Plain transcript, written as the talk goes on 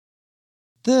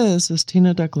This is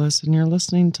Tina Douglas, and you're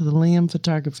listening to the Liam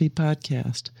Photography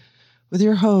Podcast with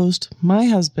your host, my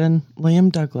husband,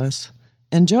 Liam Douglas.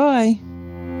 Enjoy!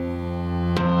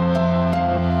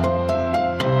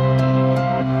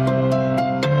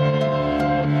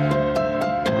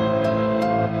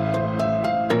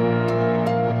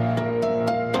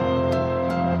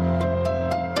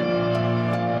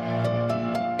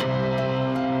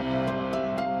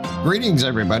 Greetings,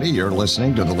 everybody. You're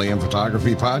listening to the Liam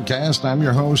Photography Podcast. I'm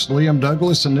your host, Liam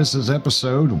Douglas, and this is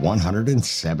episode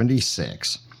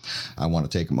 176. I want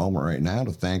to take a moment right now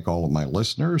to thank all of my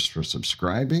listeners for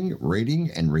subscribing,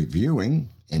 rating, and reviewing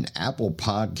in Apple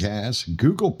Podcasts,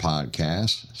 Google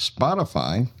Podcasts,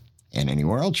 Spotify, and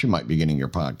anywhere else you might be getting your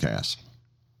podcasts.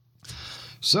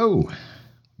 So,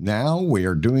 now we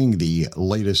are doing the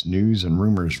latest news and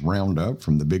rumors roundup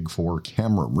from the big four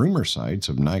camera rumor sites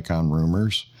of Nikon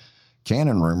Rumors,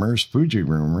 Canon Rumors, Fuji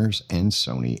Rumors, and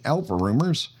Sony Alpha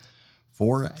Rumors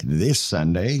for this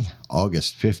Sunday,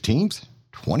 August 15th,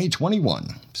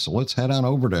 2021. So let's head on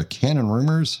over to Canon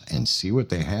Rumors and see what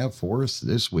they have for us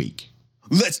this week.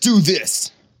 Let's do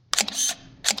this!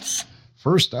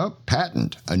 First up,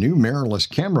 Patent, a new mirrorless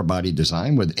camera body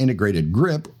design with integrated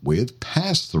grip with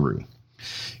pass-through.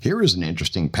 Here is an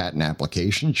interesting patent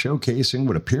application showcasing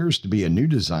what appears to be a new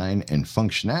design and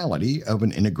functionality of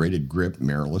an integrated grip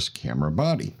mirrorless camera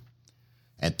body.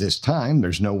 At this time,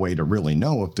 there's no way to really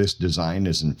know if this design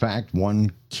is in fact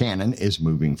one Canon is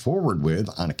moving forward with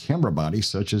on a camera body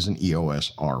such as an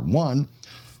EOS R1,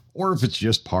 or if it's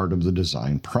just part of the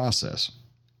design process.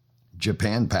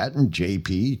 Japan Patent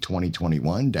JP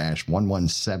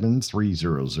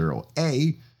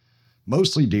 2021-117300A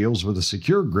mostly deals with a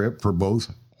secure grip for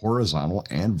both horizontal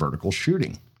and vertical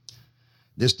shooting.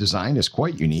 This design is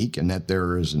quite unique in that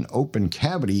there is an open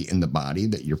cavity in the body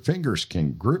that your fingers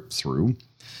can grip through,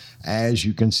 as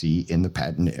you can see in the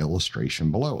patent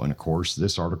illustration below. And of course,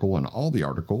 this article and all the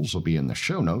articles will be in the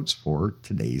show notes for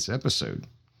today's episode.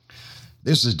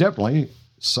 This is definitely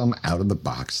some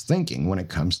out-of-the-box thinking when it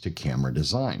comes to camera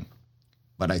design.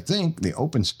 But I think the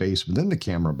open space within the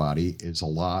camera body is a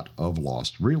lot of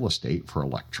lost real estate for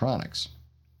electronics.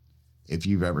 If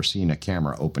you've ever seen a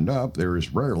camera opened up, there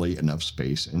is rarely enough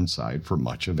space inside for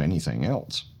much of anything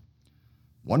else.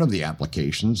 One of the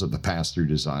applications of the pass-through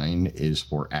design is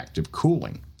for active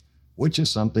cooling, which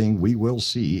is something we will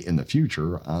see in the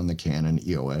future on the Canon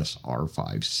EOS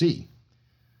R5C.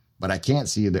 But I can't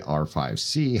see the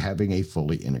R5C having a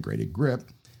fully integrated grip,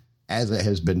 as it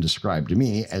has been described to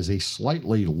me as a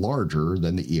slightly larger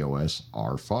than the EOS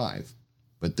R5.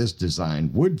 But this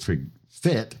design would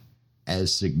fit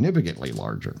as significantly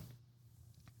larger.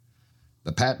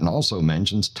 The patent also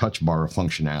mentions touch bar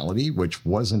functionality, which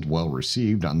wasn't well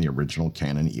received on the original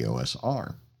Canon EOS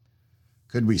R.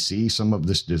 Could we see some of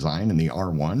this design in the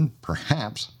R1?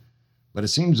 Perhaps, but it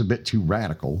seems a bit too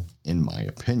radical in my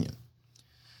opinion.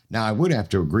 Now, I would have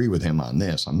to agree with him on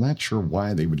this. I'm not sure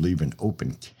why they would leave an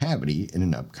open cavity in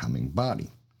an upcoming body.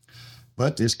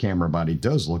 But this camera body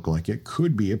does look like it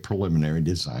could be a preliminary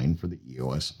design for the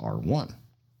EOS R1.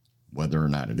 Whether or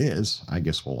not it is, I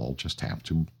guess we'll all just have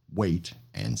to wait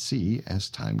and see as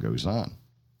time goes on.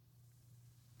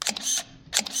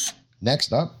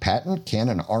 Next up, patent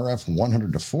Canon RF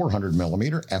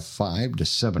 100-400mm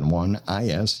f5-7.1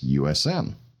 IS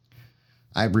USM.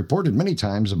 I've reported many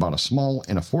times about a small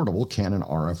and affordable Canon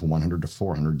RF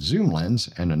 100-400 zoom lens,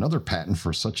 and another patent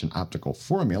for such an optical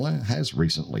formula has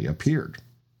recently appeared.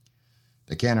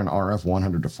 The Canon RF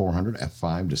 100-400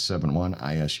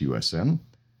 f5-7.1 IS USM,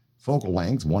 focal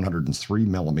length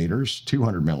 103mm,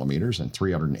 200mm, and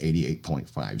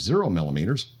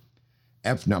 388.50mm,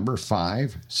 f number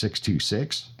 5,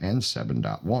 626, and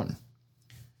 7.1.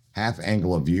 Half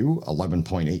angle of view,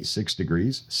 11.86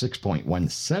 degrees,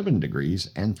 6.17 degrees,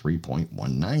 and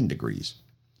 3.19 degrees.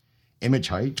 Image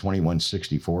height,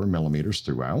 2164 millimeters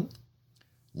throughout.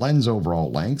 Lens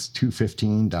overall length,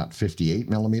 215.58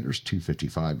 millimeters,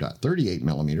 255.38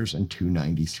 millimeters, and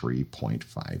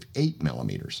 293.58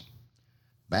 millimeters.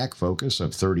 Back focus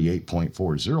of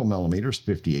 38.40 millimeters,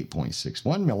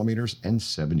 58.61 millimeters, and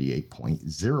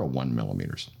 78.01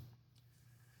 millimeters.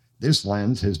 This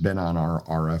lens has been on our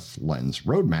RF lens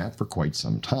roadmap for quite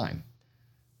some time,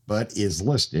 but is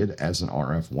listed as an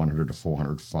RF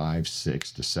 100-400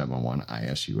 5.6-7.1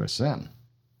 IS USM.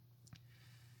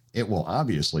 It will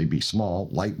obviously be small,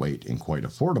 lightweight, and quite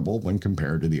affordable when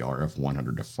compared to the RF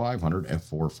 100-500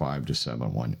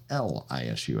 f4.5-7.1 L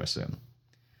IS USM.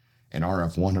 An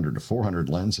RF 100-400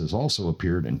 lens has also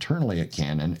appeared internally at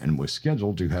Canon and was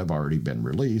scheduled to have already been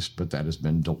released, but that has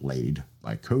been delayed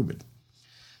by COVID.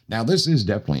 Now, this is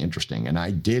definitely interesting, and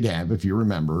I did have, if you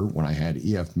remember, when I had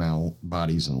EF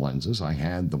bodies and lenses, I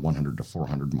had the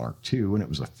 100-400 Mark II, and it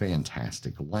was a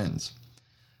fantastic lens.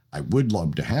 I would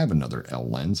love to have another L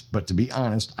lens, but to be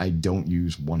honest, I don't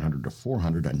use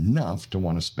 100-400 enough to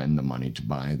want to spend the money to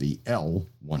buy the L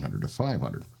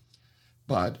 100-500.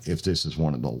 But if this is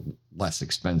one of the less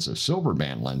expensive silver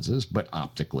band lenses, but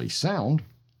optically sound,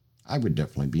 I would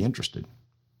definitely be interested.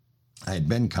 I had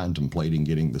been contemplating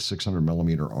getting the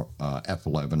 600mm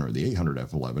f11 or the 800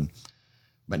 f11,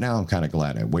 but now I'm kind of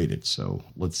glad I waited. So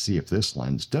let's see if this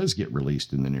lens does get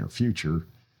released in the near future,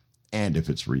 and if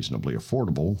it's reasonably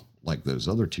affordable like those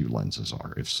other two lenses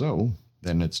are. If so,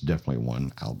 then it's definitely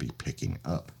one I'll be picking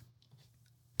up.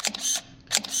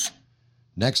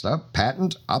 Next up,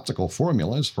 patent optical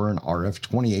formulas for an RF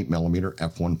 28mm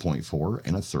f1.4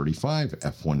 and a 35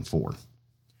 f1.4.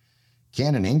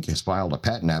 Canon Inc. has filed a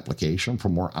patent application for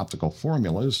more optical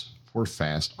formulas for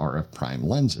fast RF prime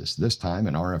lenses, this time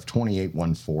an RF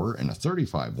 28-1.4 and a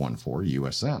 35-1.4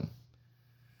 USM.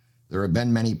 There have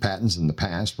been many patents in the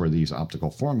past for these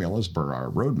optical formulas, but our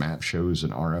roadmap shows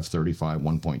an RF 35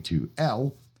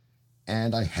 1.2L,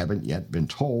 and I haven't yet been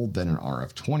told that an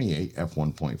RF 28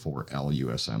 f1.4L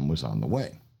USM was on the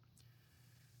way.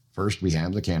 First, we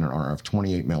have the Canon RF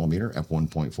 28mm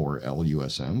f1.4L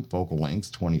USM, focal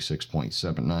length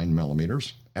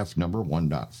 26.79mm, f number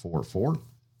 1.44,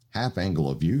 half angle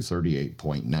of view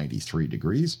 38.93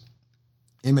 degrees,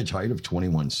 image height of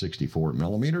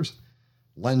 2164mm,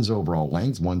 lens overall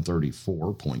length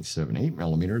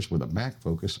 134.78mm with a back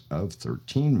focus of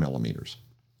 13mm.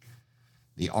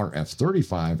 The RF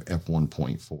 35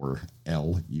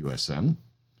 f1.4L USM,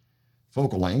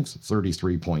 focal length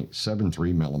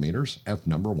 33.73mm, f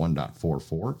number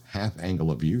 1.44, half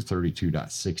angle of view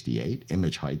 32.68,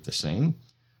 image height the same,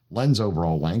 lens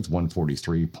overall length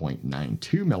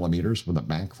 143.92mm with a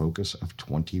back focus of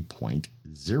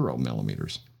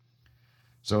 20.0mm.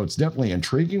 So it's definitely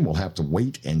intriguing. We'll have to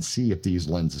wait and see if these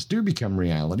lenses do become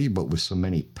reality, but with so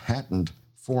many patent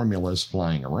formulas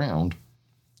flying around,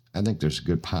 I think there's a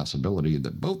good possibility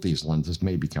that both these lenses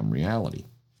may become reality.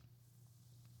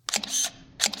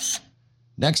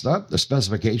 Next up, the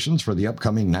specifications for the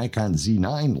upcoming Nikon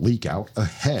Z9 leak out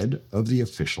ahead of the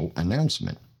official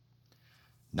announcement.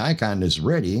 Nikon is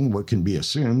readying what can be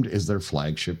assumed is their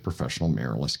flagship professional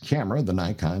mirrorless camera, the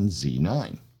Nikon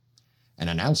Z9. An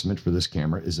announcement for this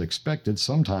camera is expected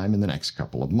sometime in the next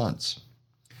couple of months.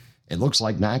 It looks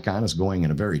like Nikon is going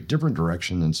in a very different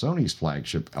direction than Sony's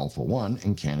flagship Alpha 1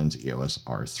 and Canon's EOS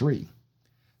R3.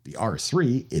 The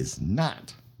R3 is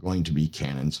not going to be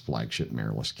Canon's flagship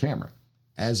mirrorless camera,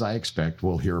 as I expect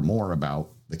we'll hear more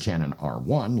about the Canon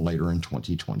R1 later in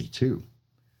 2022.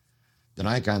 The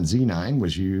Nikon Z9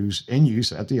 was in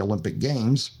use at the Olympic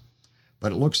Games,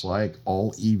 but it looks like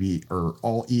all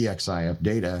EXIF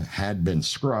data had been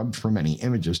scrubbed from any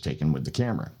images taken with the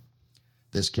camera.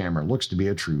 This camera looks to be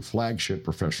a true flagship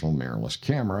professional mirrorless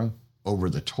camera over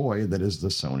the toy that is the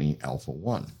Sony Alpha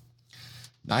 1.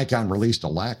 Nikon released a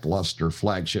lackluster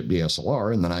flagship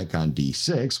DSLR in the Nikon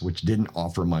D6, which didn't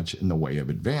offer much in the way of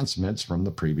advancements from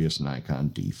the previous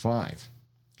Nikon D5.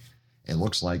 It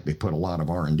looks like they put a lot of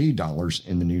R&D dollars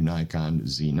in the new Nikon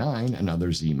Z9 and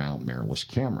other Z-mount mirrorless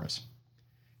cameras.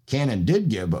 Canon did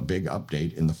give a big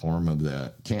update in the form of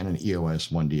the Canon EOS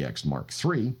 1DX Mark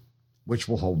III, which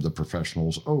will hold the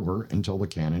professionals over until the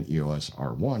Canon EOS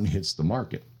R1 hits the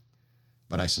market.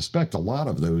 But I suspect a lot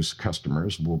of those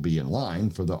customers will be in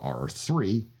line for the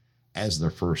R3 as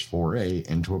their first foray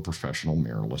into a professional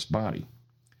mirrorless body.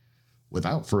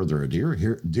 Without further ado,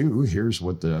 here's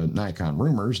what the Nikon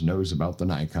Rumors knows about the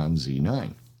Nikon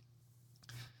Z9.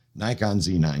 Nikon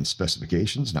Z9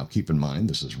 specifications, now keep in mind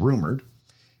this is rumored,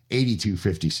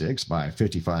 8256 by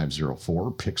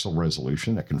 5504 pixel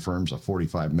resolution that confirms a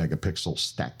 45 megapixel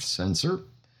stacked sensor.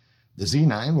 The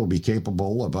Z9 will be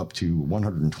capable of up to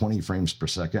 120 frames per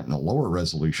second in a lower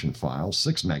resolution file,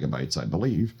 6 megabytes, I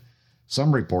believe.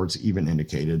 Some reports even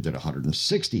indicated that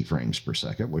 160 frames per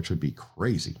second, which would be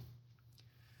crazy.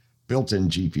 Built-in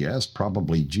GPS,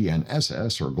 probably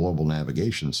GNSS or Global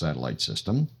Navigation Satellite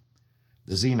System.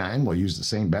 The Z9 will use the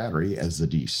same battery as the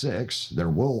D6. There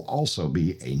will also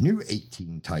be a new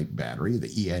 18 type battery, the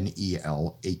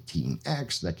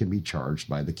ENEL18X, that can be charged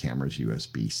by the camera's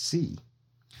USB-C.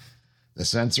 The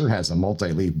sensor has a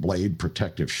multi-leaf blade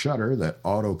protective shutter that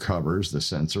auto-covers the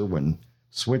sensor when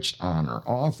switched on or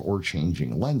off or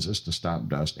changing lenses to stop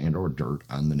dust and or dirt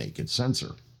on the naked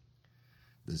sensor.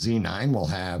 The Z9 will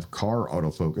have car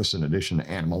autofocus in addition to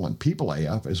animal and people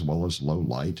AF as well as low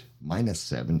light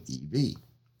 -7 EV.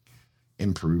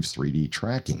 Improves 3D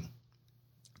tracking.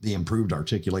 The improved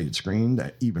articulated screen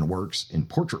that even works in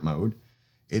portrait mode,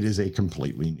 it is a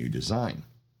completely new design.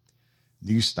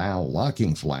 New style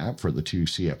locking flap for the two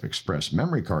CF Express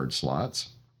memory card slots.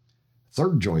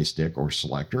 Third joystick or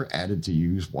selector added to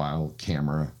use while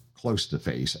camera close to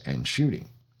face and shooting.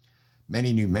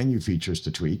 Many new menu features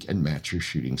to tweak and match your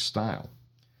shooting style.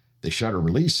 The shutter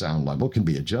release sound level can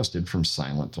be adjusted from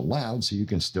silent to loud so you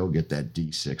can still get that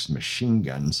D6 machine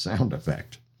gun sound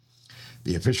effect.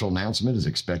 The official announcement is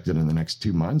expected in the next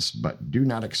 2 months, but do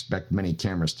not expect many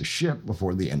cameras to ship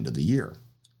before the end of the year.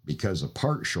 Because of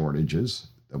part shortages,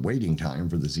 the waiting time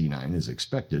for the Z9 is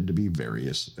expected to be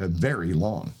very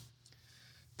long.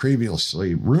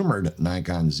 Previously rumored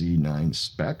Nikon Z9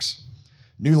 specs: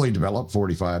 newly developed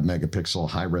 45 megapixel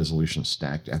high resolution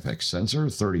stacked FX sensor,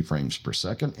 30 frames per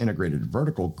second, integrated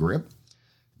vertical grip.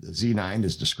 The Z9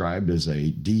 is described as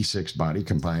a D6 body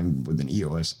combined with an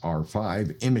EOS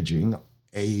R5 imaging,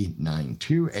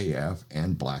 A92 AF,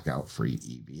 and blackout-free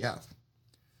EVF.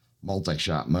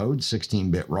 Multi-shot mode,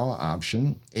 16-bit RAW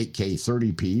option, 8K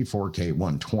 30p, 4K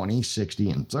 120,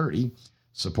 60, and 30,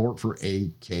 support for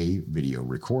 8K video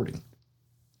recording.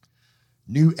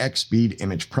 New X-Speed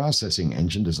image processing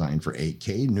engine designed for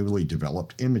 8K, newly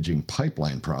developed imaging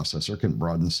pipeline processor can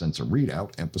broaden sensor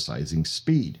readout, emphasizing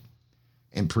speed.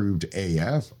 Improved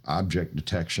AF, object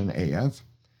detection AF,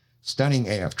 stunning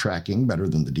AF tracking better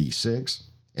than the D6,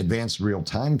 advanced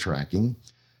real-time tracking,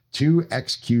 2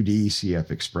 XQD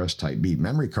CF Express Type B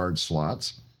memory card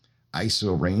slots,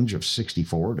 ISO range of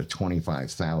 64 to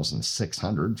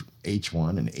 25,600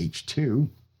 H1 and H2,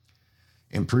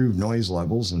 improved noise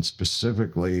levels, and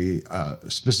specifically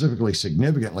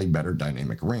significantly better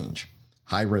dynamic range.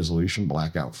 High resolution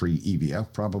blackout-free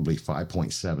EVF, probably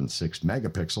 5.76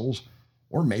 megapixels,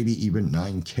 or maybe even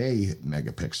 9K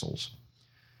megapixels.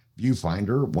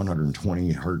 Viewfinder,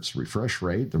 120 Hz refresh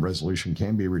rate. The resolution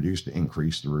can be reduced to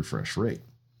increase the refresh rate.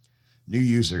 New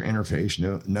user interface,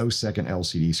 no second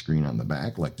LCD screen on the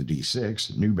back like the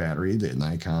D6. New battery, the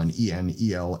Nikon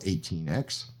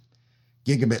EN-EL18X.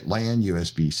 Gigabit LAN,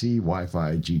 USB-C,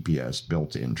 Wi-Fi, GPS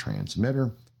built-in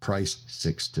transmitter. Price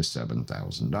 $6,000 to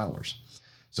 $7,000.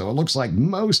 So it looks like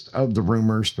most of the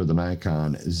rumors for the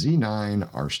Nikon Z9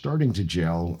 are starting to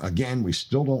gel. Again, we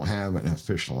still don't have an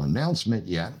official announcement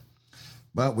yet,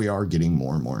 but we are getting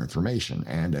more and more information.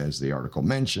 And as the article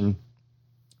mentioned,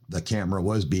 the camera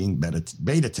was being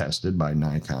beta tested by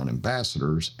Nikon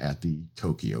ambassadors at the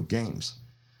Tokyo Games.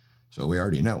 So we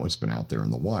already know it's been out there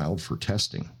in the wild for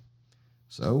testing.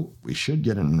 So we should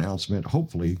get an announcement,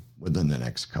 hopefully, within the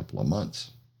next couple of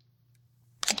months.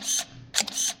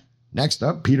 Next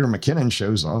up, Peter McKinnon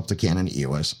shows off the Canon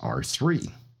EOS R3.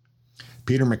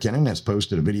 Peter McKinnon has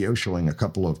posted a video showing a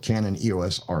couple of Canon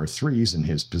EOS R3s in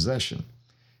his possession.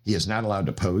 He is not allowed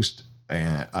to post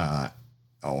any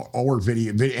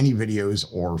videos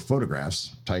or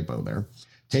photographs, typo there,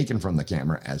 taken from the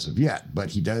camera as of yet, but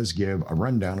he does give a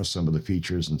rundown of some of the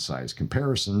features and size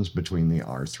comparisons between the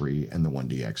R3 and the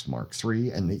 1DX Mark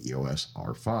III and the EOS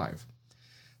R5.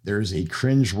 There's a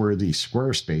cringeworthy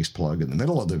Squarespace plug in the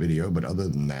middle of the video, but other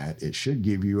than that, it should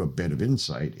give you a bit of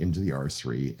insight into the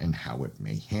R3 and how it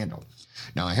may handle.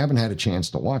 Now, I haven't had a chance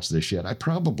to watch this yet. I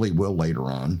probably will later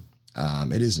on.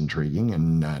 It is intriguing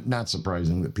and not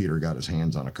surprising that Peter got his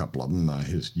hands on a couple of them.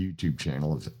 His YouTube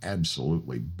channel is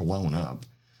absolutely blown up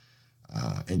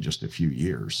in just a few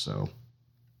years, so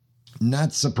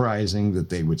not surprising that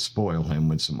they would spoil him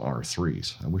with some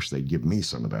R3s. I wish they'd give me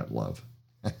some of that love.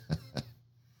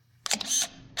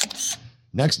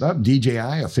 Next up,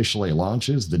 DJI officially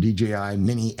launches the DJI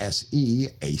Mini SE,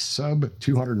 a sub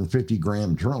 250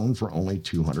 gram drone for only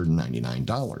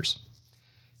 $299.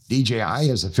 DJI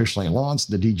has officially launched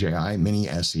the DJI Mini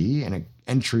SE, an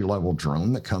entry-level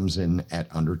drone that comes in at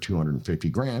under 250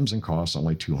 grams and costs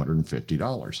only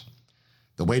 $250.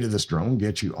 The weight of this drone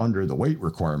gets you under the weight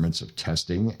requirements of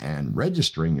testing and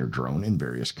registering your drone in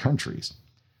various countries.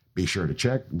 Be sure to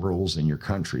check rules in your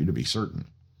country to be certain.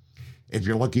 If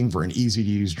you're looking for an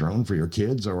easy-to-use drone for your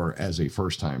kids or as a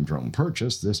first-time drone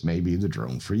purchase, this may be the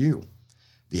drone for you.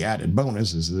 The added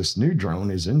bonus is this new drone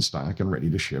is in stock and ready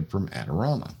to ship from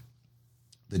Adorama.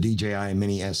 The DJI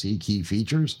Mini SE key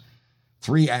features: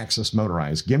 3-axis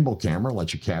motorized gimbal camera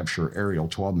lets you capture aerial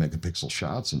 12-megapixel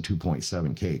shots and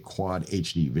 2.7K quad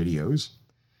HD videos.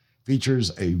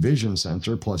 Features a vision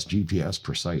sensor plus GPS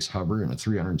precise hover and a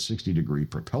 360-degree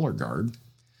propeller guard.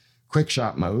 Quick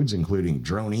shot modes, including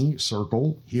Droney,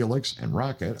 Circle, Helix, and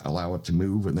Rocket, allow it to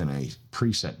move within a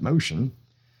preset motion.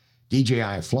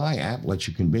 DJI Fly app lets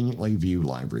you conveniently view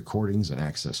live recordings and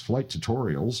access flight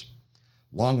tutorials.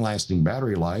 Long-lasting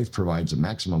battery life provides a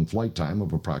maximum flight time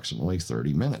of approximately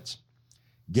 30 minutes.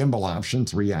 Gimbal option,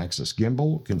 3-axis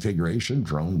gimbal, configuration,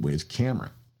 drone with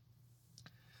camera.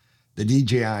 The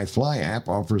DJI Fly app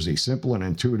offers a simple and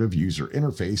intuitive user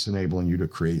interface enabling you to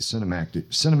create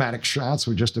cinematic shots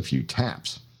with just a few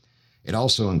taps. It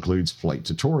also includes Flight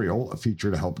Tutorial, a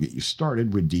feature to help get you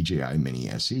started with DJI Mini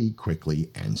SE quickly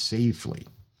and safely.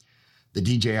 The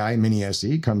DJI Mini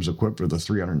SE comes equipped with a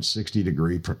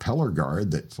 360-degree propeller guard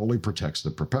that fully protects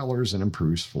the propellers and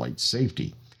improves flight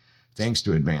safety. Thanks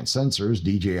to advanced sensors,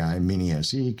 DJI Mini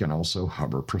SE can also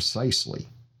hover precisely.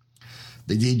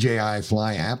 The DJI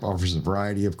Fly app offers a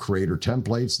variety of creator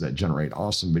templates that generate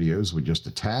awesome videos with just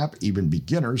a tap. Even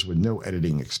beginners with no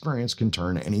editing experience can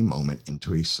turn any moment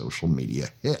into a social media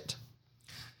hit.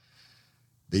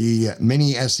 The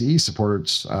Mini SE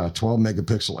supports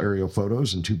 12-megapixel aerial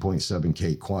photos and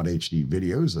 2.7K Quad HD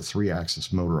videos. The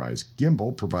 3-axis motorized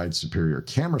gimbal provides superior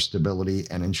camera stability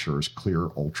and ensures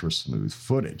clear, ultra-smooth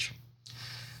footage.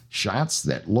 Shots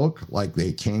that look like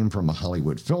they came from a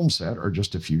Hollywood film set are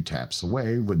just a few taps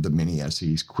away with the Mini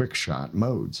SE's quick shot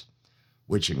modes,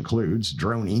 which includes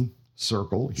Droney,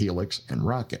 Circle, Helix, and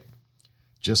Rocket.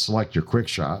 Just select your quick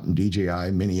shot and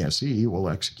DJI Mini SE will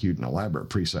execute an elaborate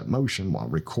preset motion while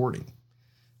recording.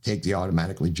 Take the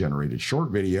automatically generated short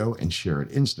video and share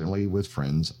it instantly with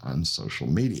friends on social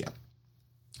media.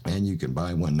 And you can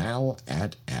buy one now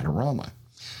at Adorama.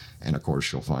 And of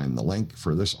course, you'll find the link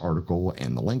for this article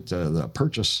and the link to the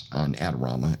purchase on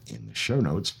Adorama in the show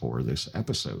notes for this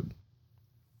episode.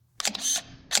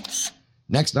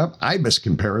 Next up, IBIS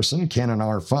comparison, Canon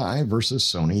R5 versus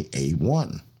Sony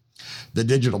A1. The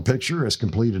digital picture has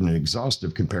completed an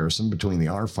exhaustive comparison between the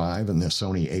R5 and the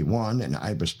Sony A1 and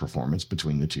IBIS performance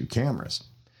between the two cameras.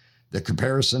 The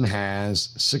comparison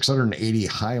has 680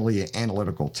 highly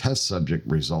analytical test subject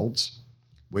results,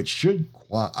 which should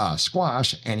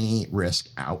squash any risk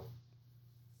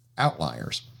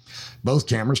outliers. Both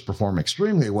cameras perform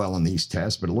extremely well in these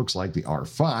tests, but it looks like the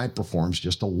R5 performs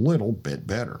just a little bit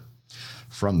better.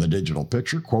 From the digital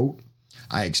picture, quote,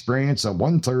 I experience a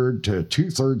 1/3 to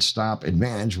 2/3 stop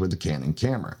advantage with the Canon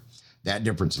camera. That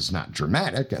difference is not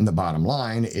dramatic, and the bottom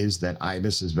line is that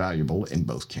IBIS is valuable in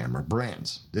both camera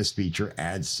brands. This feature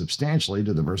adds substantially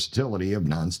to the versatility of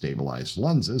non-stabilized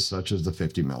lenses, such as the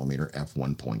 50mm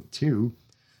f1.2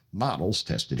 models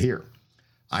tested here.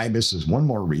 IBIS is one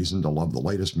more reason to love the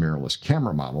latest mirrorless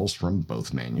camera models from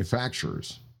both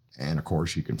manufacturers. And of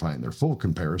course, you can find their full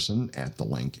comparison at the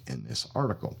link in this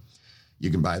article.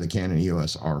 You can buy the Canon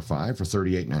EOS R5 for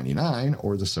 $38.99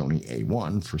 or the Sony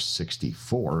A1 for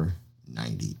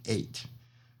 $64.98.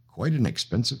 Quite an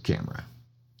expensive camera.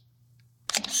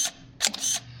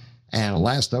 And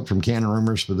last up from Canon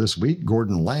Rumors for this week,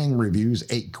 Gordon Lang reviews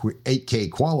 8K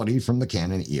quality from the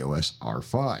Canon EOS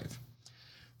R5.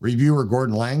 Reviewer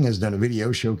Gordon Lang has done a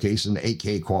video showcasing the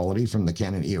 8K quality from the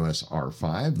Canon EOS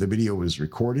R5. The video was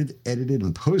recorded, edited,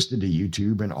 and posted to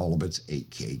YouTube in all of its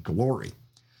 8K glory.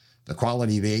 The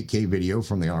quality of the 8K video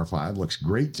from the R5 looks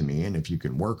great to me, and if you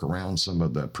can work around some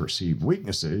of the perceived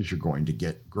weaknesses, you're going to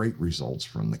get great results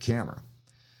from the camera.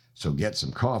 So get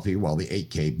some coffee while the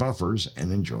 8K buffers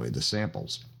and enjoy the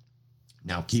samples.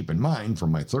 Now keep in mind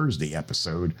from my Thursday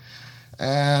episode,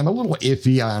 I'm a little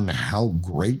iffy on how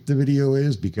great the video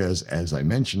is because, as I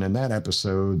mentioned in that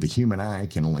episode, the human eye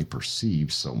can only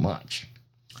perceive so much.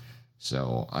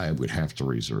 So I would have to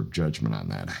reserve judgment on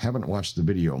that. I haven't watched the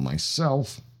video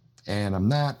myself, and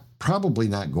I'm probably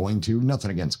not going to. Nothing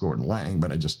against Gordon Lang,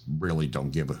 but I just really don't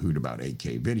give a hoot about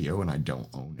 8K video, and I don't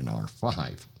own an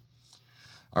R5.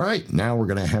 All right, now we're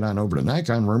going to head on over to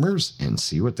Nikon Rumors and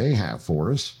see what they have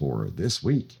for us for this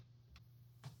week.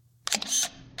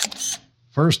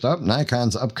 First up,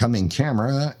 Nikon's upcoming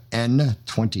camera,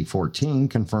 N2014,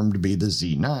 confirmed to be the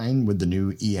Z9 with the new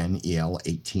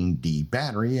EN-EL18D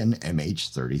battery and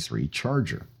MH33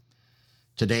 charger.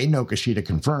 Today, Nokashita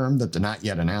confirmed that the not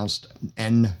yet announced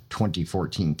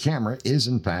N2014 camera is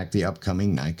in fact the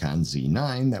upcoming Nikon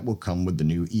Z9 that will come with the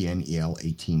new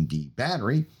EN-EL18D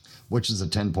battery, which is a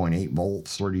 10.8 volt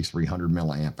 3300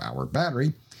 mAh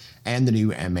battery, and the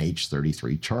new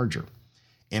MH33 charger.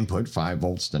 Input 5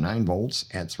 volts to 9 volts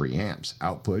at 3 amps.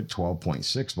 Output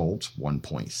 12.6 volts,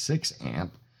 1.6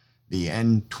 amp. The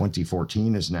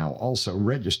N2014 is now also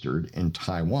registered in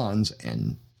Taiwan's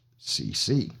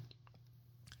NCC.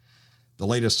 The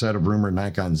latest set of rumored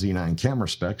Nikon Z9 camera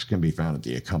specs can be found at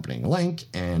the accompanying link,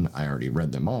 and I already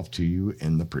read them off to you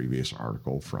in the previous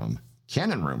article from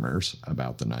Canon Rumors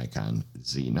about the Nikon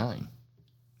Z9.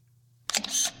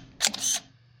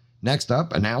 Next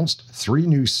up, announced 3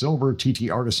 new silver TT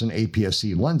Artisan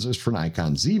APS-C lenses for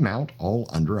Nikon Z mount, all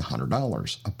under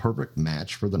 $100, a perfect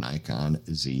match for the Nikon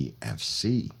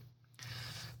Z-FC.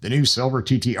 The new silver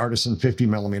TT Artisan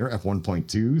 50mm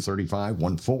f1.2,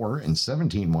 35-1.4, and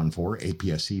 17-1.4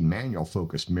 APS-C manual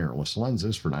focus mirrorless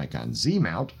lenses for Nikon Z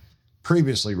mount,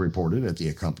 previously reported at the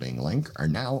accompanying link, are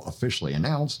now officially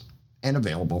announced and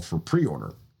available for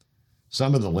pre-order.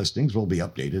 Some of the listings will be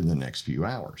updated in the next few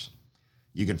hours.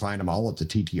 You can find them all at the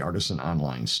TT Artisan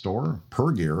online store,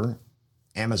 Per Gear,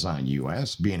 Amazon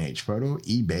US, B&H Photo,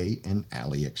 eBay, and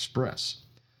AliExpress.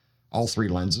 All three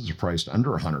lenses are priced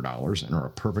under $100 and are a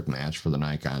perfect match for the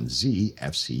Nikon Z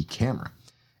FC camera.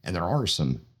 And there are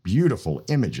some beautiful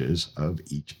images of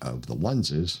each of the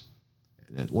lenses.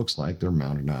 And it looks like they're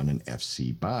mounted on an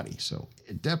FC body. So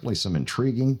definitely some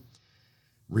intriguing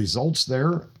results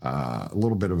there. A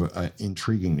little bit of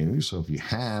intriguing news. So if you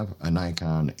have a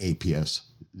Nikon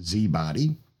APS-Z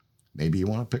body, maybe you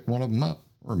want to pick one of them up.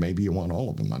 Or maybe you want all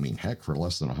of them. I mean, heck, for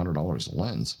less than $100 a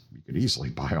lens, you could easily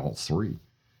buy all three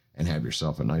and have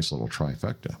yourself a nice little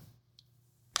trifecta.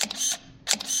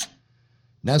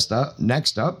 Next up,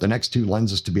 the next two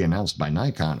lenses to be announced by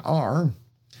Nikon are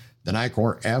the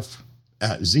Nikkor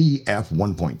Z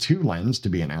f1.2 lens to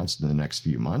be announced in the next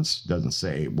few months. Doesn't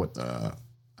say what the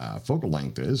focal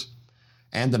length is.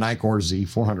 And the Nikkor Z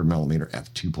 400mm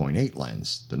f2.8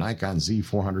 lens. The Nikon Z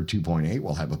 400 2.8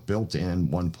 will have a built-in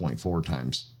 1.4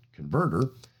 times converter,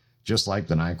 just like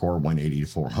the Nikkor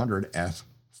 180-400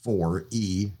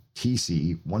 f4e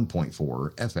TC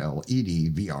 1.4 FL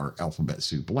ED VR alphabet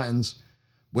soup lens.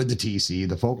 With the TC,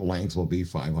 the focal length will be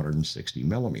 560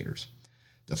 millimeters.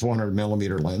 The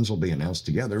 400mm lens will be announced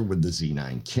together with the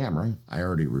Z9 camera. I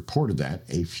already reported that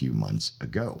a few months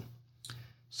ago.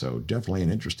 So definitely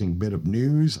an interesting bit of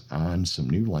news on some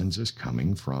new lenses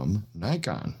coming from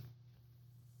Nikon.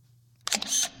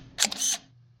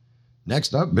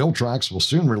 Next up, Viltrox will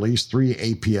soon release 3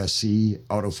 APS-C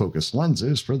autofocus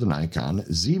lenses for the Nikon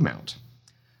Z mount.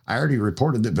 I already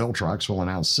reported that Viltrox will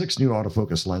announce 6 new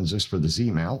autofocus lenses for the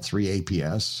Z mount, 3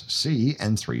 APS-C,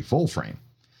 and 3 full frame.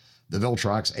 The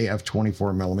Viltrox AF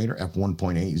 24mm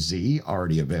f1.8Z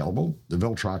already available. The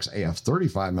Viltrox AF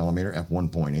 35mm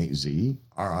f1.8Z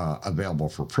are available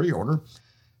for pre-order.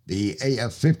 The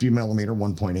AF 50mm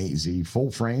 1.8Z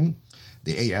full frame.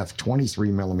 The AF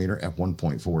 23mm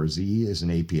f1.4Z is an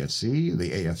APS-C.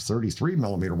 The AF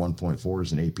 33mm 1.4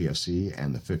 is an APS-C,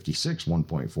 and the 56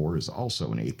 1.4 is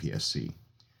also an APS-C.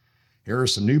 Here are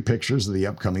some new pictures of the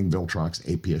upcoming Viltrox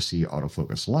APS-C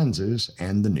autofocus lenses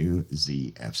and the new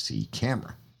ZFC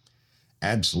camera.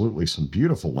 Absolutely some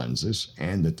beautiful lenses,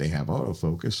 and that they have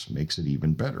autofocus makes it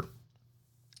even better.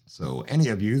 So any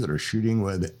of you that are shooting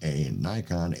with a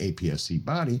Nikon APS-C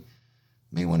body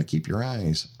may want to keep your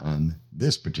eyes on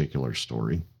this particular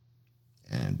story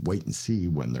and wait and see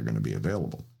when they're going to be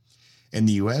available. In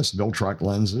the U.S., Viltrox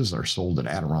lenses are sold at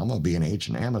Adorama, B&H,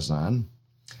 and Amazon.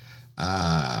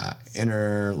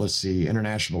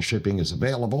 International shipping is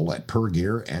available at Per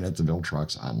Gear and at the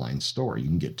Viltrox online store. You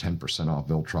can get 10% off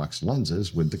Viltrox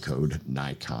lenses with the code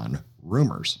Nikon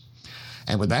Rumors.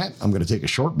 And with that, I'm going to take a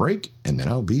short break, and then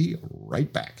I'll be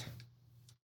right back.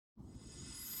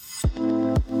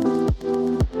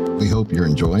 We hope you're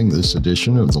enjoying this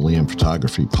edition of the Liam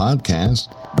Photography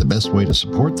Podcast. The best way to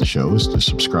support the show is to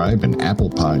subscribe in Apple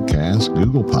Podcasts,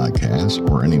 Google Podcasts,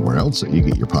 or anywhere else that you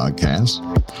get your podcasts.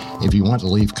 If you want to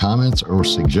leave comments or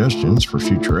suggestions for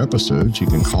future episodes, you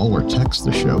can call or text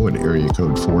the show at area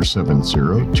code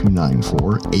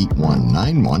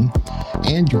 470-294-8191.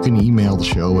 And you can email the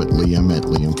show at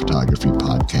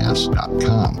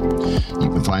liam@liamphotographypodcast.com. You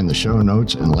can find the show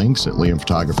notes and links at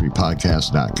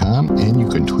liamphotographypodcast.com, and you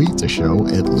can tweet the show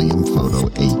at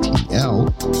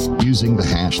liamphotoatl using the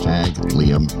hashtag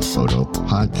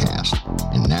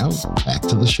liamphotopodcast. And now, back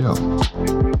to the show.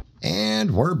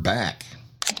 And we're back.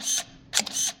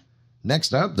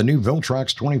 Next up, the new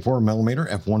Viltrox 24mm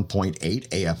f1.8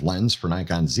 AF lens for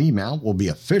Nikon Z mount will be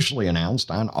officially announced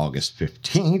on August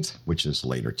 15th, which is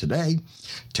later today.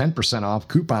 10% off,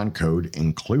 coupon code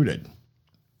included.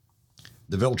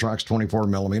 The Viltrox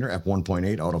 24mm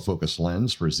f1.8 autofocus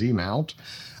lens for Z mount.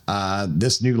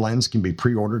 This new lens can be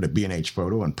pre-ordered at B&H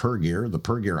Photo and Per Gear. The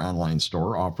Per Gear online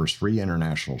store offers free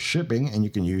international shipping, and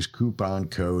you can use coupon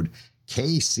code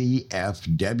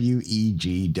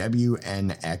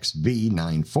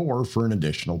KCFWEGWNXV94 for an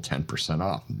additional 10%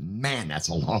 off. Man, that's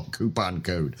a long coupon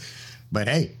code. But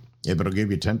hey, if it'll give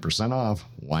you 10% off,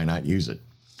 why not use it?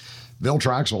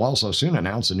 Viltrox will also soon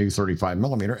announce a new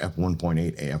 35mm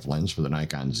f1.8 AF lens for the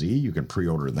Nikon Z. You can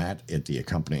pre-order that at the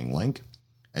accompanying link.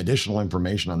 Additional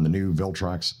information on the new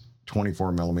Viltrox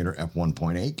 24mm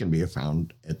f1.8 can be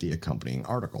found at the accompanying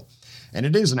article. And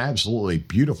it is an absolutely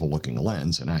beautiful looking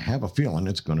lens, and I have a feeling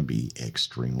it's going to be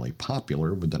extremely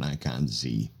popular with the Nikon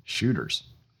Z shooters.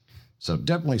 So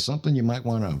definitely something you might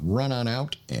want to run on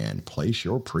out and place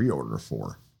your pre-order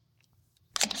for.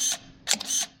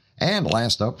 And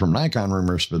last up from Nikon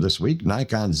rumors for this week,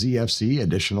 Nikon ZFC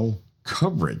additional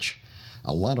coverage.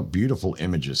 A lot of beautiful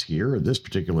images here. This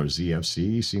particular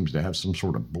ZFC seems to have some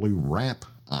sort of blue wrap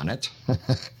on it.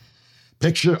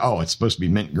 It's supposed to be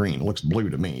mint green. It looks blue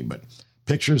to me, but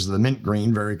pictures of the mint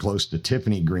green very close to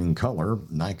Tiffany green color.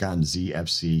 Nikon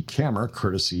ZFC camera,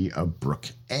 courtesy of Brook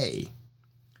A.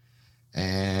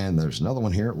 And there's another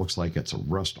one here. It looks like it's a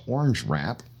rust orange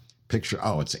wrap.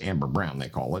 It's amber brown, they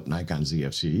call it, Nikon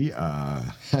ZFC.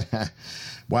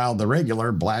 While the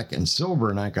regular black and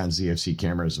silver Nikon ZFC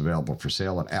camera is available for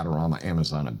sale at Adorama,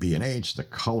 Amazon, and B&H, the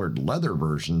colored leather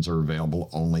versions are available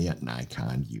only at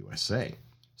Nikon USA.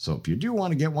 So if you do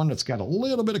want to get one that's got a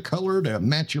little bit of color to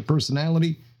match your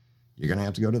personality, you're going to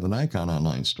have to go to the Nikon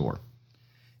online store.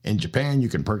 In Japan, you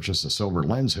can purchase a silver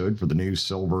lens hood for the new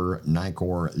silver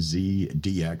Nikkor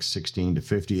ZDX 16 to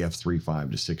 50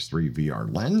 f3.5 to 6.3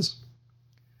 VR lens.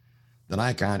 The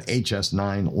Nikon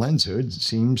HS9 lens hood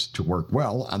seems to work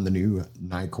well on the new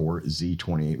Nikkor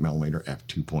Z28mm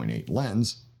f2.8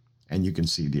 lens, and you can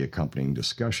see the accompanying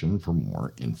discussion for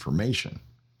more information.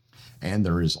 And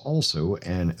there is also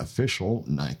an official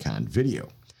Nikon video.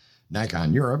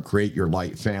 Nikon Europe, Create Your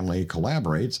Light family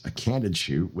collaborates a candid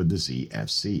shoot with the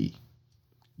ZFC.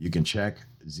 You can check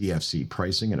ZFC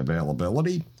pricing and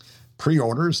availability,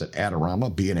 pre-orders at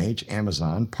Adorama, B&H,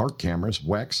 Amazon, Park Cameras,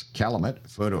 Wex, Calumet,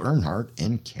 Photo Earnhardt,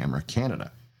 and Camera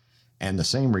Canada. And the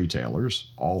same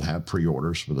retailers all have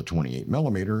pre-orders for the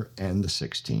 28mm and the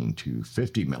 16 to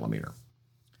 50mm.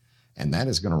 And that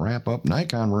is going to wrap up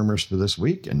Nikon rumors for this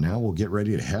week, and now we'll get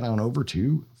ready to head on over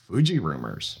to Fuji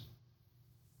rumors.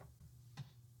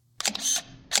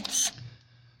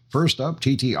 First up,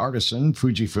 TT Artisan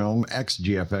Fujifilm X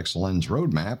GFX lens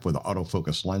roadmap with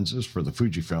autofocus lenses for the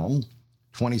Fujifilm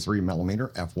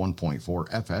 23mm f1.4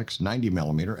 FX,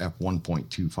 90mm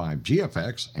f1.25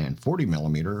 GFX, and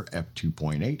 40mm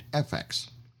f2.8 FX.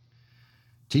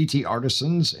 TT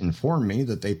Artisans informed me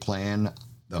that they plan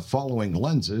the following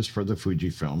lenses for the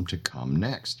Fujifilm to come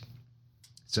next.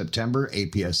 September,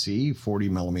 APS-C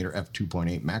 40mm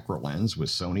f2.8 macro lens with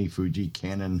Sony, Fuji,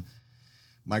 Canon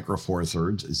Micro Four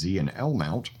Thirds Z and L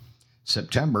mount.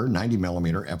 September,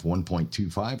 90mm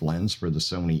f1.25 lens for the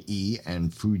Sony E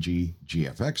and Fuji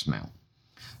GFX mount.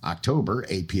 October,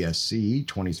 APS-C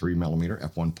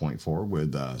 23mm f1.4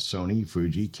 with Sony,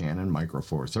 Fuji, Canon Micro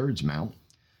Four Thirds mount.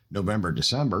 November,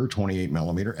 December,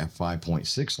 28mm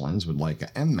f5.6 lens with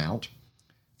Leica M mount.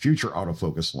 Future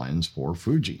autofocus lens for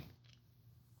Fuji.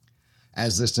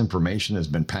 As this information has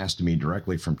been passed to me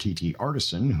directly from TT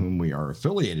Artisan, whom we are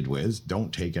affiliated with,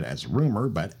 don't take it as rumor,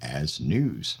 but as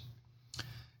news.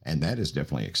 And that is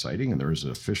definitely exciting. And there is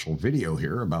an official video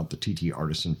here about the TT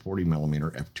Artisan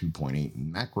 40mm f2.8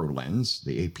 macro lens,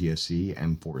 the APS-C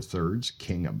M4 Thirds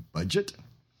King of Budget.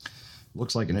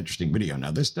 Looks like an interesting video.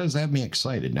 Now, this does have me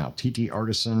excited. Now, TT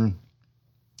Artisan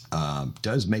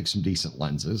does make some decent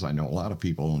lenses. I know a lot of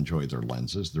people enjoy their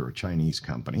lenses. They're a Chinese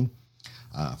company,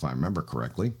 if I remember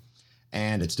correctly.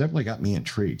 And it's definitely got me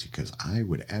intrigued because I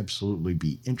would absolutely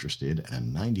be interested in a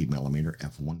 90mm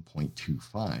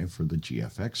f1.25 for the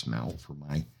GFX mount for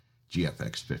my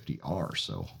GFX 50R.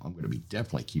 So I'm going to be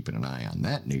definitely keeping an eye on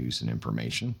that news and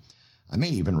information. I may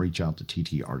even reach out to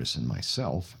TT Artisan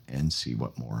myself and see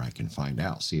what more I can find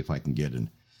out. See if I can get an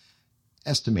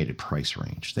estimated price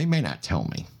range. They may not tell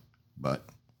me, but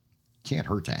can't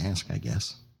hurt to ask, I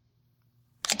guess.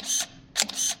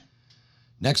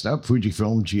 Next up,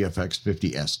 Fujifilm GFX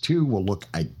 50S2 will look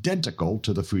identical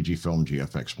to the Fujifilm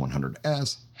GFX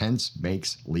 100S, hence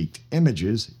makes leaked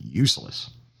images useless.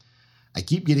 I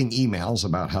keep getting emails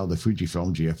about how the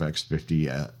Fujifilm GFX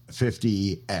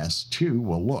 50S2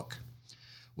 will look.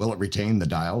 Will it retain the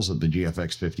dials of the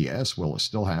GFX 50S? Will it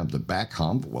still have the back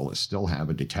hump? Will it still have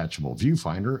a detachable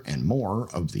viewfinder? And more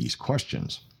of these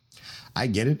questions. I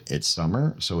get it, it's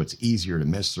summer, so it's easier to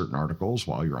miss certain articles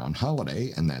while you're on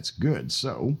holiday, and that's good.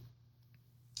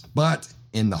 But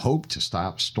in the hope to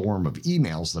stop storm of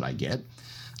emails that I get,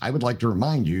 I would like to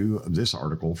remind you of this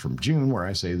article from June where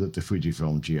I say that the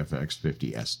Fujifilm GFX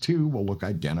 50S2 will look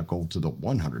identical to the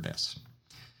 100S.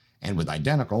 And with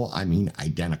identical, I mean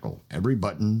identical. Every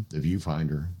button, the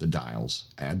viewfinder, the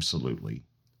dials, absolutely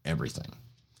everything.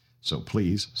 So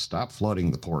please stop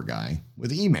flooding the poor guy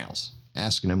with emails,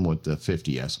 asking him what the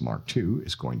 50S Mark II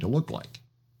is going to look like.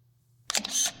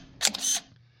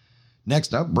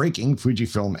 Next up, breaking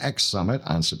Fujifilm X Summit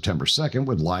on September 2nd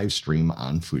with live stream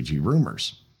on Fuji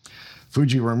Rumors.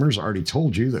 Fuji Rumors already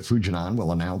told you that Fujinon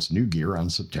will announce new gear on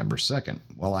September 2nd.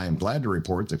 Well, I am glad to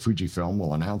report that Fujifilm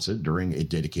will announce it during a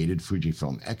dedicated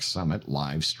Fujifilm X Summit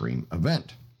live stream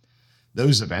event.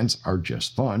 Those events are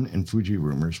just fun, and Fuji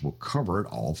Rumors will cover it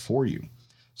all for you.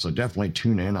 So definitely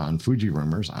tune in on Fuji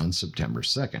Rumors on September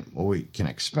 2nd. What we can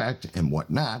expect and what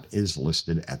not is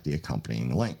listed at the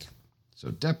accompanying link. So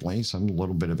definitely some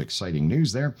little bit of exciting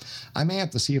news there. I may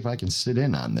have to see if I can sit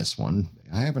in on this one.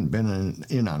 I haven't been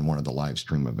in on one of the live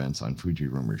stream events on Fuji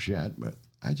Rumors yet, but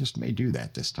I just may do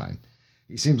that this time.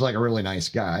 He seems like a really nice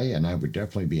guy, and I would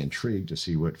definitely be intrigued to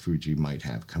see what Fuji might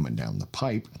have coming down the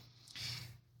pipe.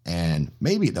 And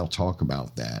maybe they'll talk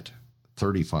about that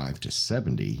 35 to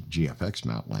 70 GFX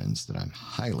mount lens that I'm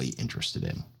highly interested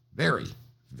in. Very,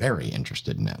 very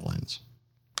interested in that lens.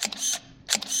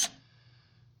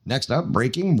 Next up,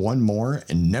 breaking one more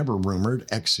and never rumored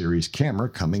X-Series camera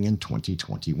coming in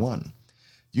 2021.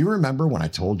 Do you remember when I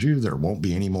told you there won't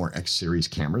be any more X-Series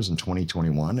cameras in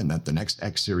 2021 and that the next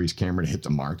X-Series camera to hit the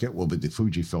market will be the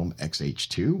Fujifilm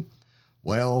X-H2?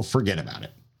 Well, forget about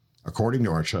it. According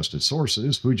to our trusted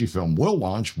sources, Fujifilm will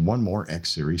launch one more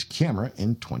X-Series camera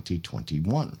in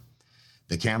 2021.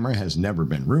 The camera has never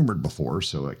been rumored before,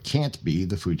 so it can't be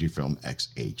the Fujifilm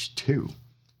X-H2.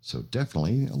 So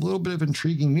definitely a little bit of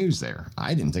intriguing news there.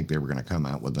 I didn't think they were going to come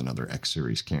out with another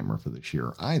X-Series camera for this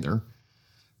year either,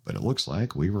 but it looks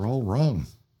like we were all wrong.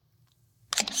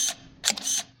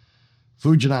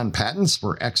 Fujinon patents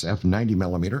for XF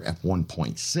 90mm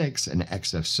f1.6 and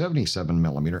XF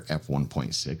 77mm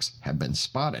f1.6 have been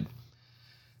spotted.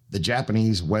 The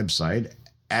Japanese website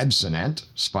Absonet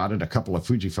spotted a couple of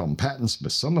Fujifilm patents,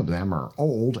 but some of them are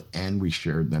old and we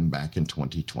shared them back in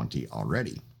 2020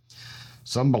 already.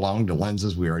 Some belong to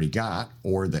lenses we already got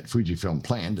or that Fujifilm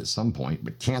planned at some point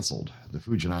but canceled. The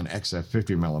Fujinon XF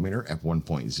 50mm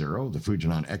f1.0, the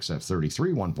Fujinon XF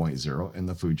 33 1.0, and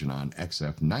the Fujinon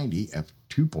XF 90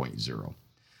 f2.0.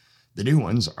 The new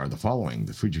ones are the following: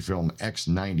 the Fujifilm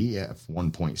X90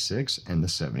 f1.6 and the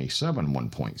 77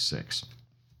 1.6.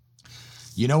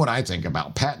 You know what I think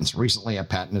about patents. Recently, a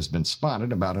patent has been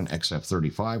spotted about an XF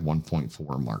 35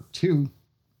 1.4 Mark II,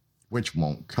 which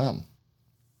won't come.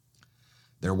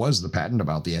 There was the patent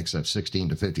about the XF 16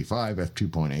 to 55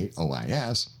 f2.8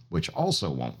 OIS, which also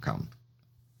won't come.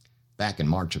 Back in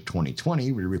March of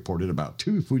 2020, we reported about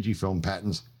two Fujifilm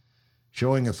patents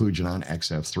showing a Fujinon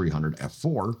XF 300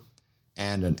 f4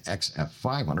 and an XF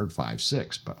 500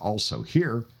 5.6, but also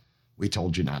here, we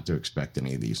told you not to expect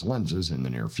any of these lenses in the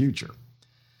near future.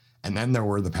 And then there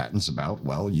were the patents about,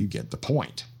 well, you get the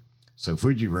point. So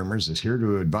Fuji Rumors is here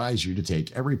to advise you to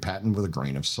take every patent with a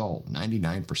grain of salt.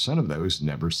 99% of those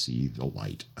never see the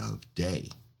light of day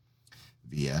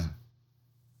via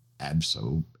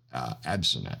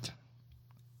Absonet.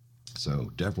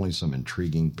 So definitely some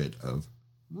intriguing bit of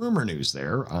rumor news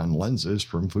there on lenses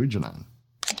from Fujinon.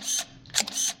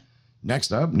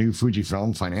 Next up, new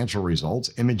Fujifilm financial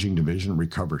results. Imaging division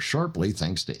recovers sharply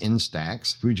thanks to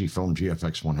Instax. Fujifilm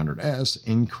GFX 100S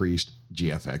increased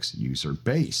GFX user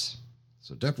base.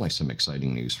 So definitely some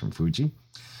exciting news from Fuji.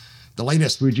 The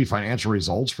latest Fuji financial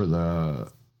results for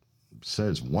the,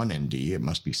 says 1ND, it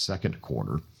must be second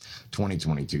quarter,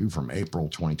 2022 from April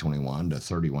 2021 to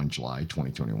 31 July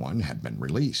 2021 have been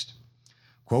released.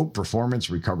 Quote,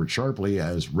 performance recovered sharply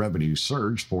as revenue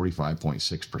surged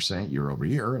 45.6% year over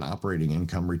year and operating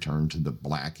income returned to the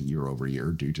black year over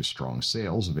year due to strong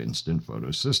sales of instant photo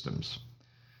systems.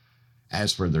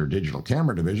 As for their digital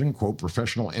camera division, quote,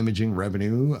 professional imaging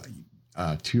revenue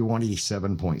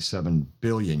 27.7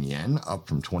 billion yen, up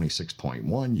from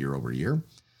 26.1 year over year.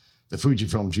 The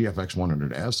Fujifilm GFX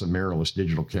 100S, a mirrorless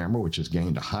digital camera which has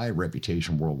gained a high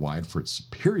reputation worldwide for its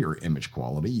superior image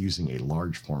quality using a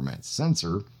large format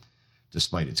sensor,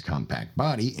 despite its compact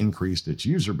body, increased its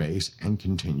user base and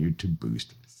continued to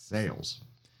boost sales.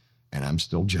 And I'm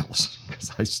still jealous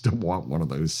because I still want one of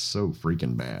those so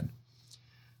freaking bad.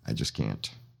 I just can't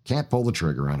pull the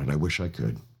trigger on it. I wish I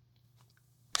could.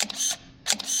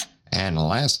 And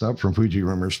last up from Fuji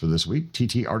Rumors for this week,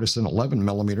 TT Artisan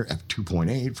 11mm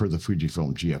f2.8 for the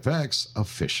Fujifilm GFX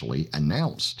officially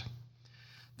announced.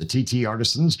 The TT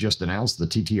Artisans just announced the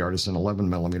TT Artisan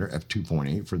 11mm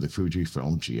f2.8 for the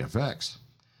Fujifilm GFX.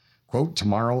 Quote,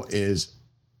 tomorrow is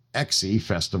XE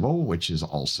Festival, which is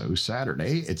also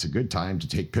Saturday. It's a good time to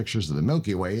take pictures of the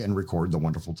Milky Way and record the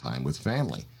wonderful time with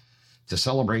family. To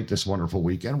celebrate this wonderful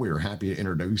weekend, we are happy to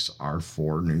introduce our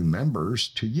 4 new members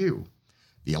to you.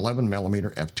 The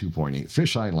 11mm f2.8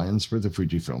 fisheye lens for the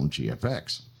Fujifilm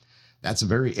GFX. That's a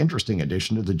very interesting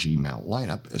addition to the G-mount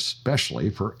lineup,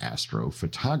 especially for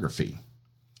astrophotography.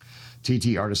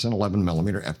 TT Artisan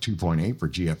 11mm f2.8 for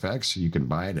GFX. You can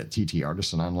buy it at TT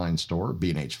Artisan online store,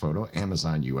 B&H Photo,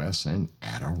 Amazon US, and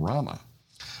Adorama.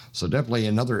 So definitely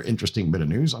another interesting bit of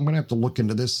news. I'm going to have to look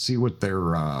into this, see what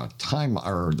their time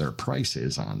or their price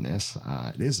is on this.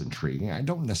 It is intriguing. I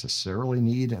don't necessarily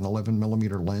need an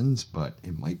 11mm lens, but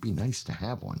it might be nice to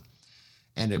have one.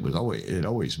 And it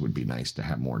always would be nice to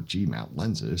have more G-mount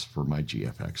lenses for my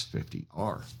GFX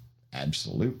 50R.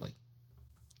 Absolutely.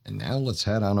 And now let's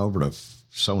head on over to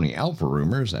Sony Alpha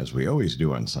Rumors, as we always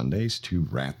do on Sundays, to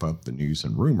wrap up the news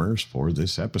and rumors for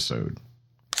this episode.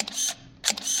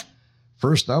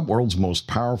 First up, world's most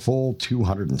powerful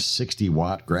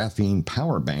 260-watt graphene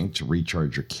power bank to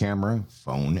recharge your camera,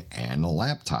 phone, and a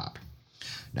laptop.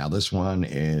 Now, this one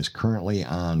is currently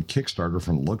on Kickstarter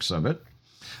from the looks of it.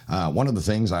 One of the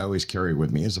things I always carry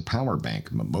with me is a power bank,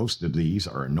 but most of these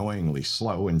are annoyingly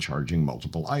slow in charging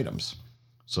multiple items.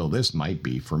 So this might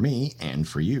be for me and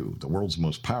for you. The world's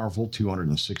most powerful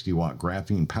 260-watt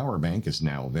graphene power bank is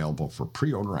now available for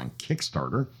pre-order on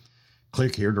Kickstarter.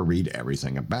 Click here to read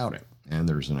everything about it. And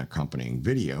there's an accompanying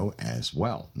video as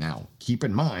well. Now, keep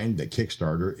in mind that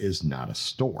Kickstarter is not a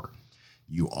store.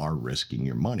 You are risking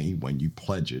your money when you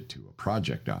pledge it to a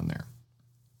project on there.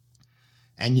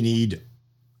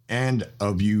 And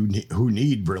of you who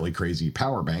need really crazy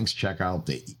power banks, check out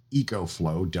the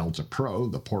EcoFlow Delta Pro,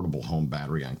 the portable home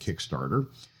battery on Kickstarter.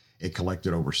 It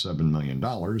collected over $7 million,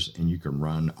 and you can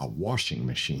run a washing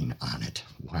machine on it.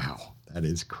 Wow, that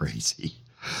is crazy.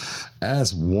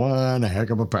 That's one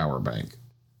heck of a power bank.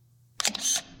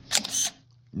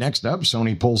 Next up,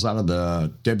 Sony pulls out of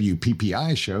the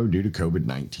WPPI show due to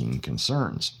COVID-19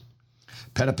 concerns.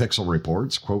 Petapixel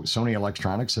reports, quote, Sony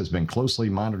Electronics has been closely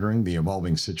monitoring the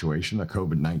evolving situation of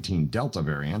COVID-19 Delta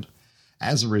variant.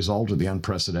 As a result of the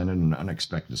unprecedented and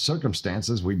unexpected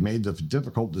circumstances, we've made the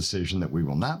difficult decision that we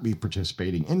will not be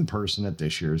participating in person at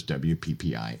this year's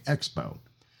WPPI Expo.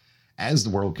 As the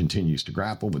world continues to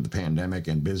grapple with the pandemic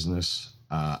and business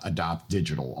adopt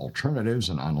digital alternatives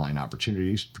and online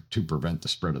opportunities to prevent the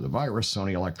spread of the virus,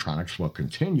 Sony Electronics will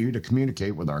continue to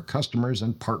communicate with our customers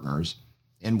and partners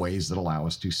in ways that allow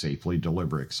us to safely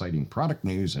deliver exciting product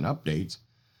news and updates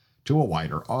to a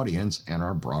wider audience and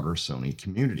our broader Sony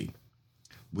community.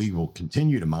 We will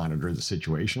continue to monitor the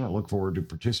situation and look forward to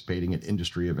participating at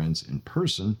industry events in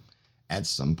person at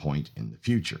some point in the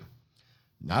future.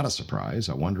 Not a surprise.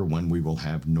 I wonder when we will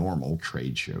have normal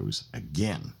trade shows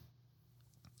again.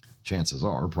 Chances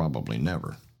are probably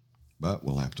never, but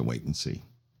we'll have to wait and see.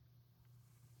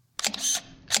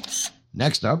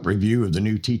 Next up, review of the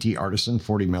new TT Artisan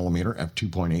 40mm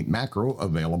f2.8 macro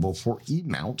available for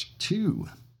E-mount 2.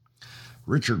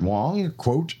 Richard Wong,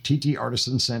 quote, TT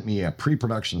Artisan sent me a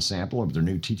pre-production sample of their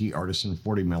new TT Artisan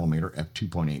 40mm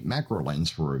f2.8 macro lens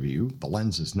for review. The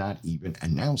lens is not even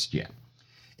announced yet.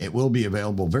 It will be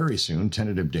available very soon,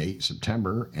 tentative date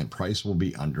September, and price will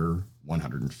be under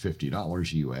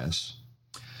 $150 US.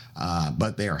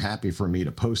 But they are happy for me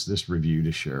to post this review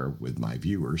to share with my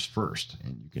viewers first.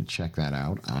 And you can check that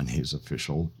out on his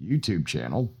official YouTube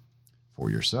channel for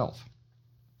yourself.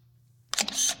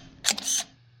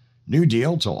 New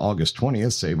deal till August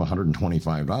 20th, save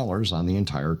 $125 on the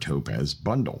entire Topaz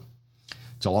bundle.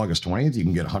 Till August 20th, you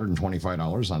can get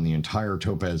 $125 on the entire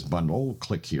Topaz bundle.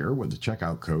 Click here with the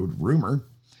checkout code RUMOR.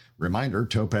 Reminder,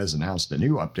 Topaz announced a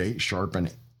new update, Sharpen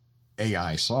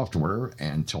AI software,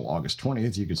 and till August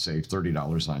 20th, you can save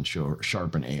 $30 on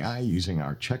Sharpen AI using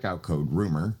our checkout code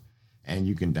RUMOR, and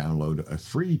you can download a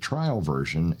free trial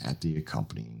version at the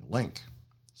accompanying link.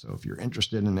 So if you're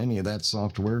interested in any of that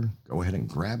software, go ahead and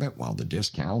grab it while the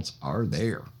discounts are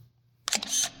there.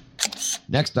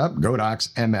 Next up,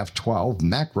 Godox MF12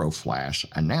 Macro Flash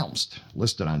announced,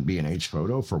 listed on B&H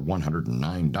Photo for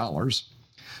 $109.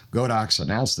 Godox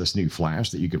announced this new flash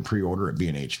that you can pre-order at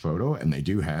B&H Photo, and they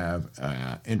do have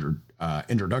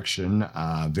introduction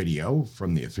video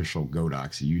from the official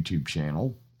Godox YouTube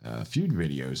channel, a few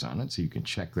videos on it, so you can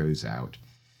check those out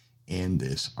in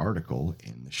this article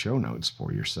in the show notes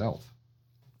for yourself.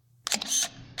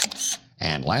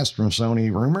 And last from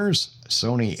Sony rumors,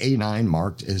 Sony A9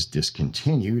 marked as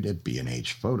discontinued at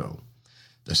B&H Photo.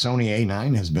 The Sony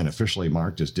A9 has been officially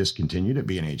marked as discontinued at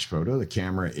B&H Photo. The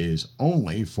camera is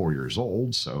only 4 years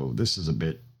old, so this is a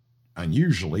bit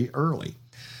unusually early.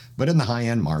 But in the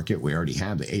high-end market, we already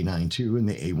have the A9 II and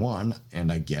the A1,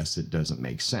 and I guess it doesn't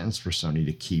make sense for Sony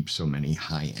to keep so many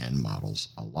high-end models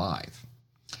alive.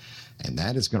 And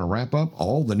that is going to wrap up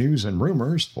all the news and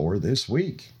rumors for this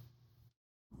week.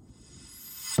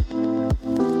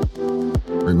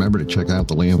 Remember to check out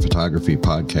the Liam Photography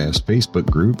Podcast Facebook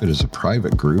group. It is a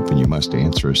private group, and you must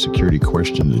answer a security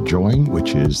question to join,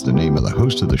 which is the name of the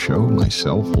host of the show,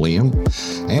 myself, Liam.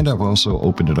 And I've also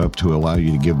opened it up to allow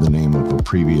you to give the name of a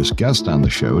previous guest on the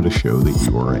show to show that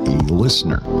you are a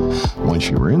listener. Once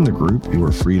you are in the group, you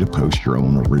are free to post your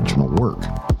own original work.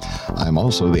 I'm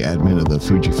also the admin of the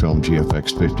Fujifilm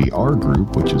GFX 50R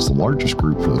group, which is the largest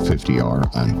group for the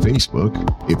 50R on Facebook.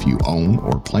 If you own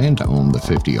or plan to own the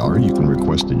 50R, you can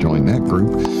request to join that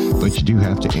group, but you do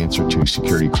have to answer 2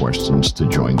 security questions to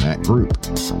join that group.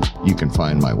 You can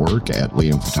find my work at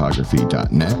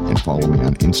liamphotography.net and follow me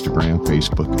on Instagram,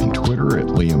 Facebook, and Twitter at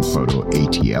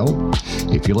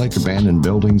liamphotoatl. If you like abandoned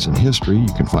buildings and history,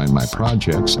 you can find my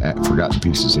projects at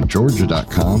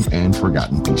forgottenpiecesofgeorgia.com and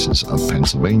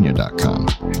forgottenpiecesofpennsylvania.com.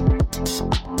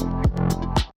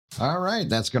 All right,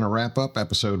 that's going to wrap up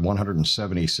episode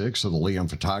 176 of the Liam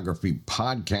Photography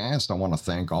Podcast. I want to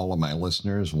thank all of my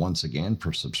listeners once again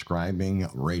for subscribing,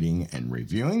 rating, and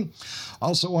reviewing.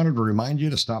 Also wanted to remind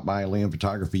you to stop by Liam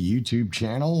Photography YouTube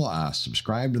channel,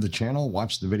 subscribe to the channel,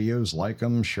 watch the videos, like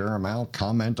them, share them out,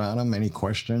 comment on them, any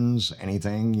questions,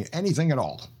 anything at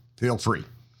all. Feel free.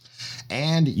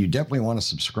 And you definitely want to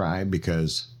subscribe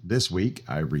because this week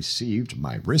I received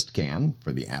my wrist cam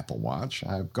for the Apple Watch.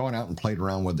 I've gone out and played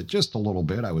around with it just a little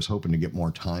bit. I was hoping to get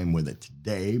more time with it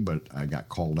today, but I got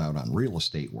called out on real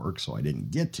estate work, so I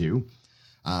didn't get to.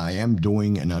 I am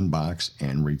doing an unbox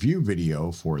and review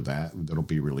video for that'll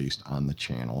be released on the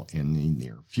channel in the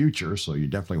near future, so you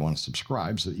definitely want to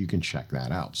subscribe so that you can check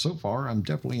that out. So far, I'm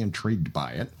definitely intrigued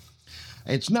by it.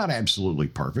 It's not absolutely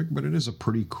perfect, but it is a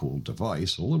pretty cool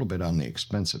device, a little bit on the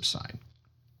expensive side.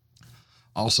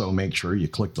 Also, make sure you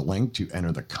click the link to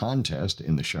enter the contest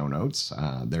in the show notes.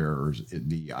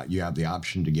 You have the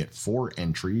option to get 4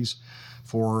 entries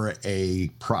for a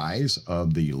prize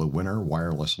of the Lewinner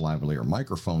wireless lavalier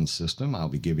microphone system. I'll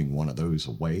be giving one of those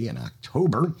away in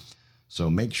October, so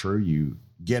make sure you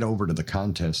get over to the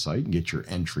contest site and get your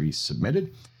entries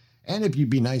submitted. And if you'd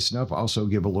be nice enough, also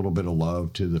give a little bit of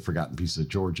love to the Forgotten Pieces of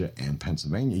Georgia and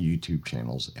Pennsylvania YouTube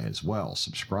channels as well.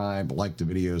 Subscribe, like the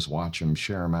videos, watch them,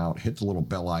 share them out, hit the little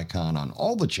bell icon on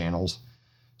all the channels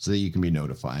so that you can be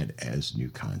notified as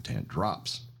new content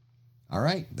drops. All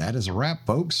right, that is a wrap,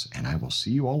 folks, and I will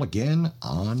see you all again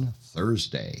on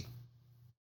Thursday.